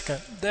the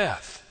second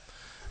death.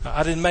 Now,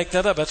 I didn't make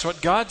that up. That's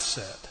what God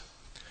said.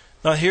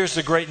 Now, here's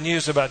the great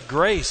news about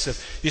grace.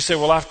 If you say,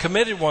 well, I've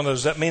committed one of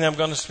those, does that mean I'm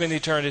going to spend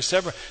eternity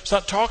separate? It's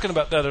not talking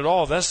about that at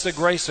all. That's the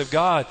grace of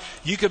God.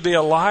 You could be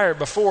a liar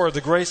before.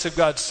 The grace of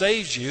God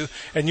saves you,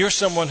 and you're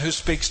someone who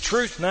speaks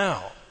truth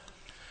now.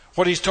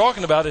 What he's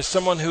talking about is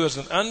someone who is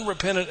an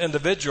unrepentant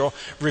individual,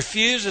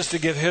 refuses to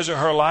give his or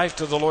her life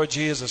to the Lord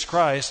Jesus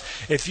Christ.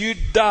 If you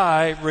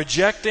die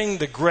rejecting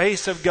the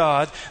grace of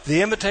God,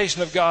 the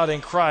invitation of God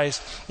in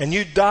Christ, and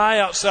you die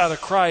outside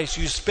of Christ,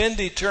 you spend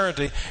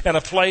eternity in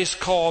a place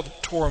called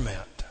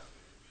torment.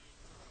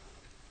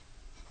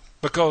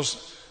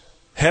 Because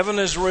heaven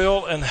is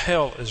real and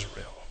hell is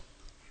real.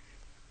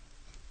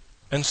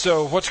 And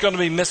so what's going to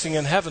be missing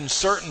in heaven?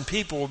 Certain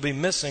people will be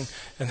missing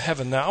in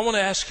heaven. Now, I want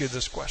to ask you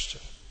this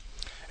question.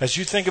 As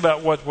you think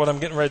about what I'm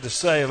getting ready to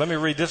say, let me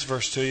read this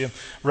verse to you.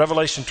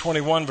 Revelation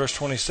 21, verse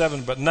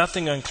 27. But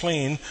nothing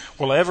unclean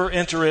will ever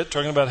enter it,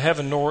 talking about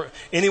heaven, nor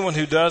anyone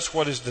who does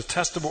what is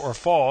detestable or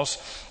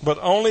false, but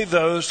only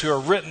those who are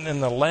written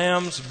in the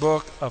Lamb's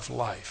book of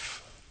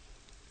life.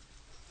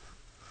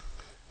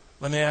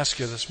 Let me ask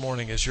you this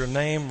morning, is your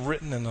name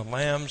written in the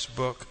Lamb's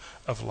book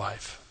of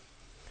life?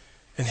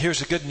 And here's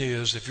the good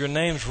news. If your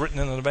name's written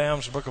in the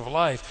Lamb's book of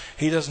life,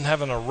 He doesn't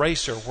have an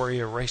eraser where He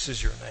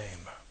erases your name.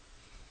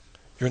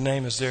 Your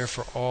name is there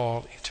for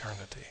all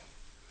eternity.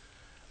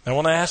 Now, I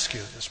want to ask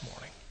you this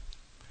morning,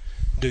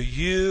 do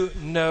you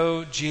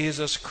know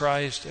Jesus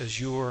Christ as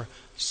your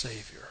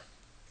Savior?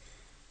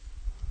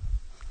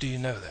 Do you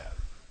know that?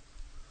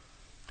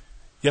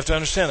 You have to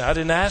understand, I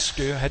didn't ask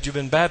you, had you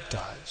been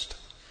baptized?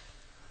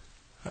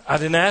 I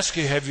didn't ask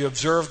you, have you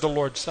observed the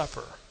Lord's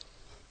Supper?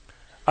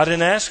 I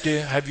didn't ask you,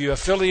 have you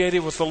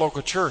affiliated with the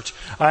local church?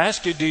 I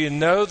asked you, do you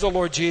know the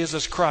Lord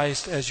Jesus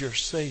Christ as your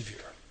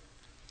Savior?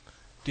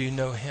 Do you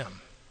know Him?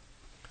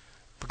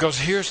 Because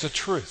here's the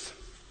truth.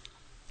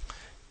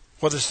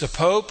 Whether it's the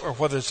Pope or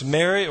whether it's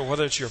Mary or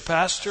whether it's your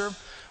pastor,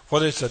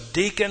 whether it's a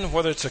deacon,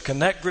 whether it's a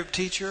connect group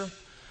teacher,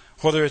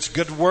 whether it's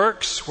good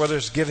works, whether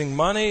it's giving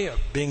money,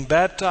 being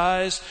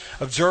baptized,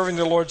 observing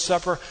the Lord's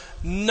Supper,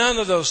 none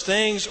of those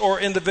things or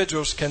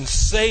individuals can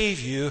save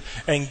you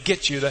and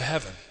get you to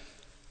heaven.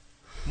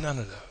 None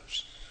of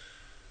those.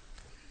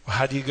 Well,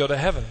 how do you go to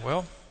heaven?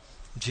 Well,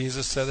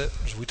 Jesus said it,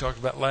 as we talked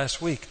about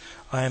last week.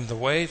 I am the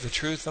way, the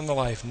truth, and the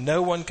life.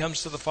 No one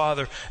comes to the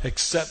Father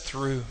except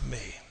through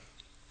me.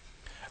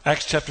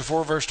 Acts chapter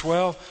 4, verse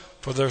 12.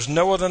 For there's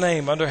no other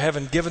name under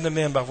heaven given to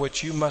men by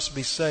which you must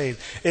be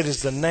saved. It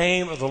is the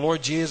name of the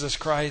Lord Jesus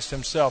Christ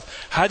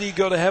himself. How do you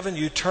go to heaven?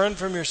 You turn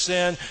from your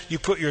sin. You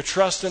put your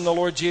trust in the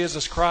Lord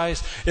Jesus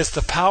Christ. It's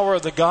the power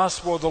of the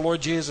gospel of the Lord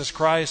Jesus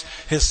Christ,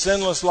 his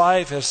sinless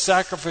life, his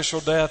sacrificial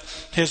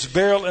death, his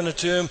burial in the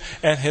tomb,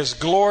 and his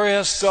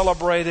glorious,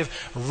 celebrative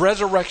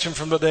resurrection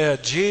from the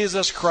dead.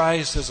 Jesus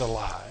Christ is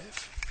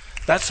alive.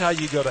 That's how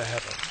you go to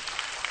heaven.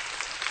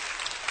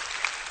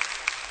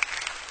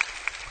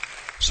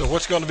 So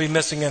what's going to be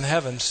missing in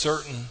heaven?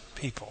 Certain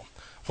people.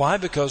 Why?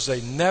 Because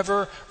they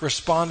never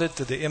responded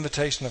to the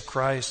invitation of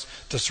Christ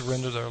to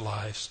surrender their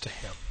lives to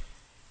him.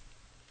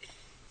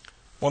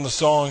 One of the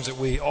songs that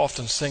we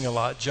often sing a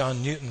lot,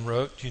 John Newton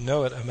wrote, you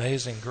know it,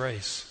 Amazing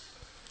Grace.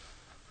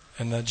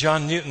 And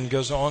John Newton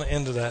goes on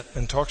into that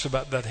and talks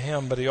about that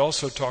hymn, but he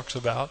also talks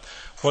about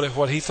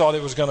what he thought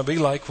it was going to be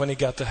like when he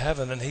got to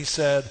heaven. And he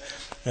said,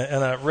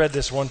 and I read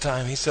this one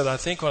time, he said, I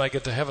think when I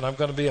get to heaven, I'm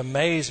going to be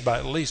amazed by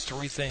at least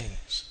three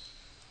things.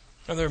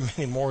 And there are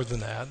many more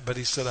than that, but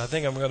he said, I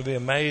think I'm going to be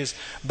amazed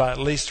by at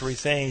least three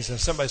things. And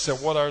somebody said,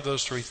 what are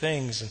those three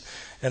things?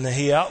 And then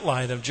he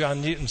outlined them.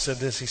 John Newton said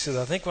this. He said,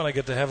 I think when I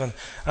get to heaven,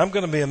 I'm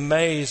going to be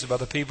amazed by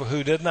the people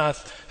who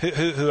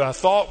who I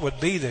thought would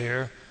be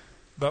there,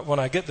 but when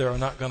I get there, are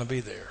not going to be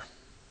there.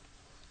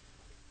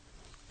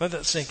 Let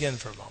that sink in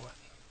for a moment.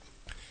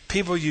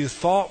 People you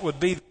thought would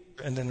be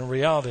there, and in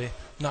reality,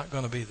 not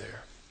going to be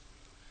there.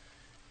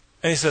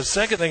 And he said,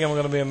 second thing I'm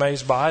going to be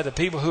amazed by, the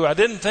people who I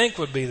didn't think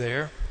would be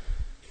there,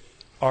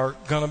 are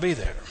going to be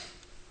there.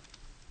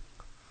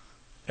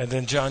 And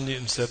then John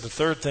Newton said, the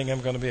third thing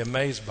I'm going to be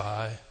amazed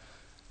by,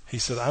 he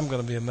said, I'm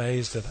going to be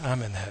amazed that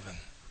I'm in heaven.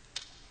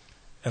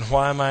 And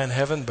why am I in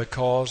heaven?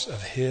 Because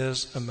of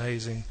his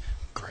amazing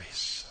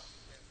grace.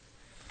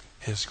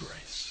 His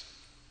grace.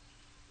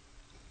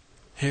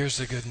 Here's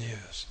the good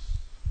news.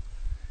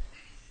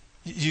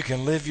 You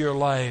can live your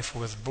life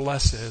with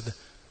blessed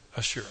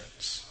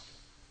assurance.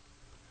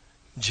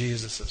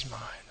 Jesus is mine.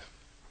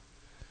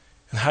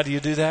 And how do you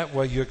do that?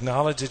 Well, you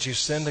acknowledge that you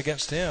sinned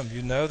against him.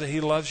 You know that he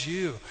loves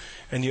you.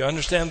 And you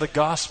understand the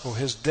gospel,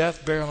 his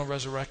death, burial, and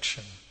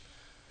resurrection.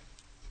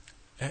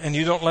 And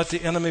you don't let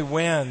the enemy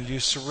win. You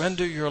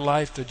surrender your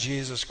life to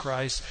Jesus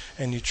Christ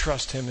and you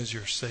trust him as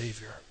your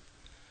Savior.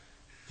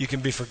 You can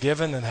be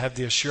forgiven and have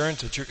the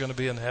assurance that you're going to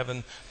be in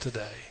heaven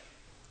today.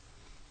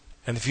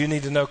 And if you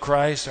need to know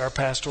Christ, our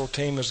pastoral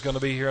team is going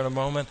to be here in a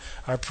moment.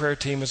 Our prayer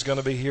team is going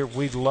to be here.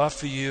 We'd love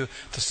for you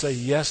to say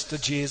yes to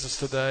Jesus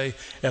today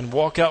and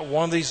walk out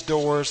one of these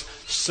doors,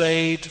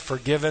 saved,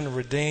 forgiven,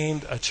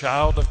 redeemed, a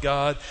child of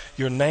God.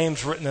 Your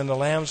name's written in the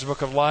Lamb's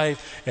Book of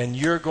Life, and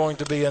you're going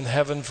to be in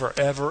heaven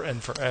forever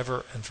and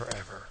forever and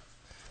forever.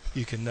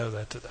 You can know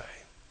that today.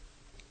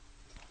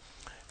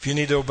 If you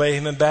need to obey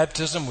him in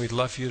baptism, we'd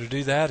love for you to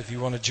do that. If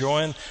you want to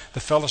join the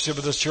fellowship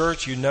of this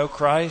church, you know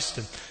Christ,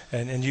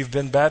 and you've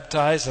been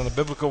baptized in a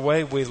biblical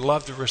way, we'd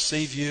love to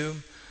receive you.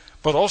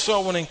 But also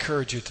I want to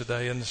encourage you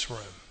today in this room,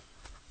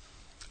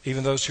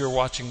 even those who are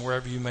watching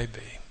wherever you may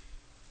be.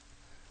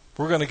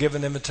 We're going to give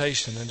an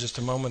invitation in just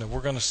a moment, and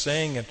we're going to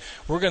sing, and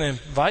we're going to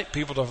invite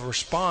people to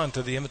respond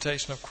to the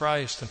invitation of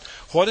Christ. And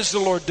what is the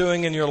Lord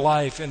doing in your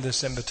life in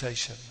this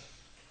invitation?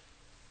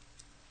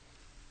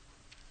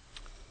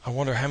 I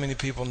wonder how many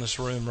people in this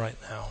room right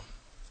now,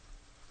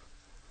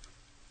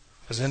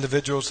 as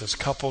individuals, as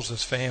couples,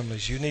 as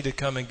families, you need to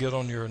come and get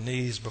on your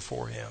knees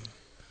before him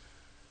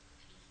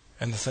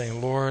and to say,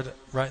 Lord,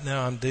 right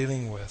now I'm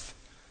dealing with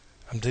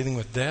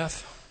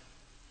death.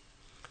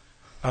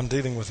 I'm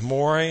dealing with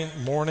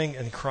mourning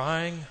and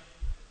crying.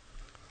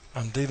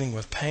 I'm dealing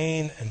with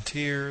pain and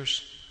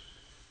tears.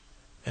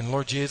 And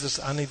Lord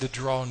Jesus, I need to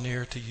draw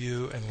near to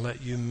you and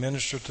let you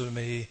minister to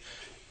me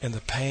in the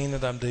pain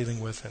that I'm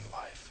dealing with in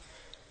life.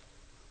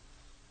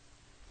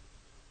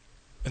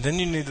 And then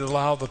you need to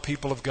allow the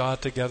people of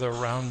God to gather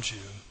around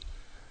you.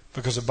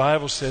 Because the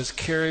Bible says,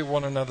 carry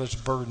one another's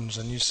burdens.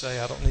 And you say,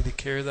 I don't need to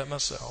carry that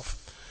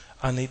myself.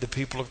 I need the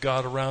people of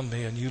God around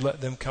me. And you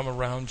let them come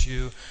around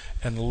you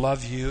and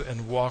love you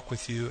and walk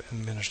with you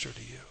and minister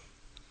to you.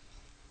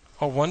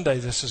 Oh, one day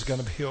this is going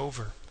to be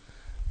over.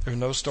 There are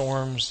no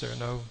storms. There are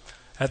no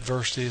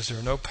adversities. There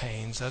are no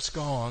pains. That's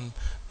gone.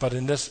 But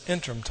in this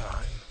interim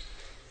time,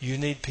 you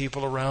need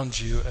people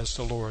around you as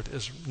the Lord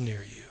is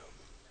near you.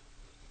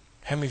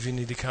 How many of you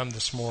need to come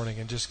this morning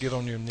and just get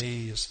on your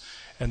knees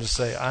and to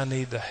say, I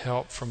need the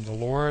help from the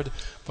Lord,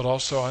 but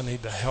also I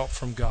need the help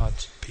from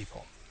God's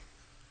people?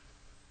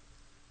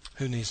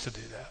 Who needs to do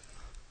that?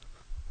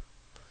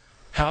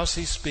 How is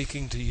he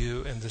speaking to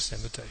you in this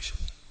invitation?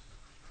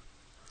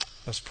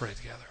 Let's pray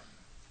together.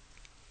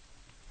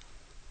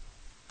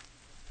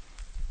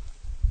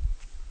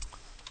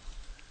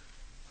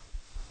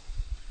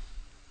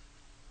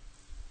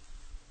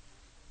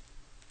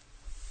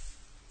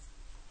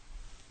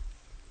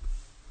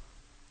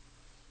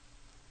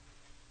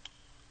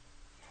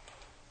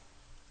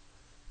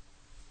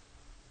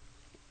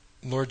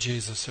 Lord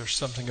Jesus, there's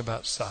something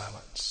about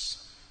silence.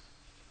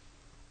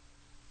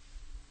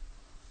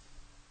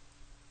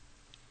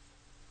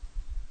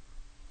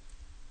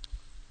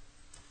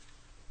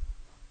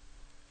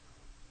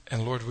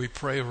 And Lord, we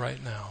pray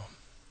right now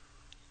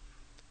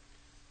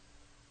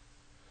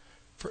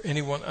for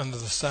anyone under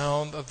the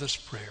sound of this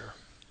prayer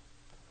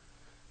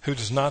who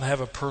does not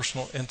have a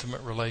personal,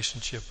 intimate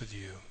relationship with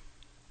you,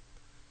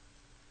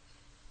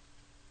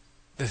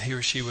 that he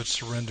or she would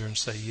surrender and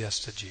say yes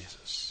to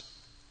Jesus.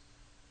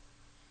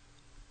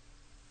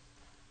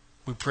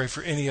 We pray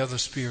for any other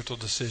spiritual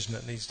decision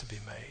that needs to be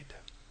made.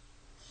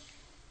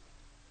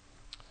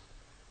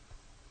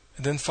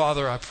 And then,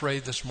 Father, I pray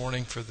this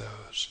morning for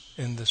those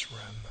in this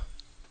room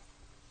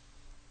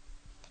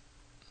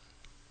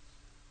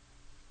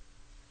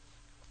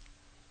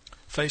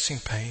facing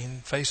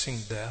pain, facing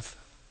death,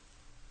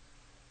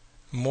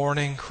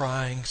 mourning,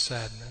 crying,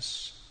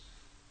 sadness,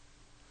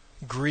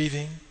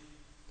 grieving,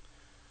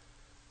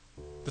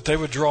 that they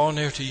would draw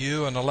near to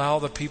you and allow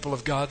the people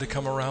of God to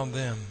come around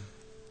them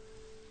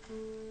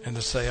and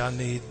to say, I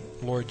need,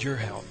 Lord, your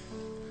help,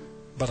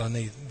 but I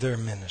need their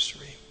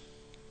ministry.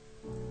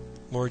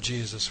 Lord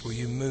Jesus, will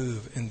you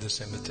move in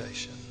this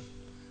invitation?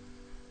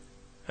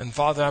 And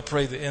Father, I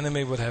pray the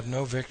enemy would have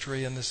no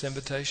victory in this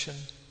invitation.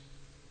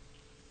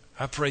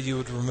 I pray you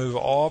would remove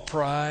all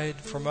pride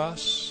from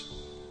us.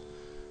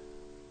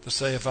 To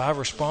say, if I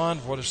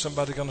respond, what is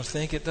somebody going to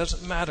think? It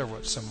doesn't matter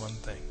what someone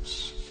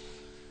thinks.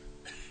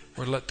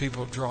 Or let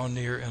people draw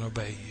near and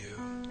obey you.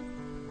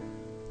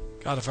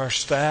 God, if our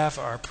staff,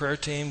 our prayer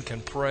team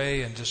can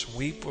pray and just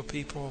weep with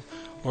people,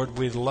 Lord,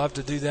 we'd love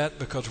to do that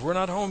because we're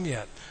not home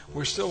yet.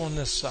 We're still on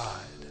this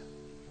side.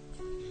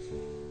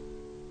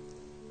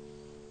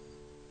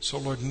 So,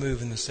 Lord,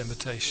 move in this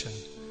invitation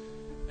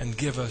and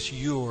give us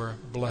your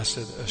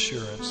blessed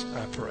assurance,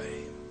 I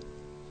pray.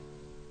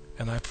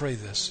 And I pray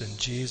this in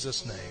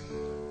Jesus'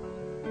 name.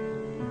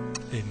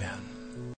 Amen.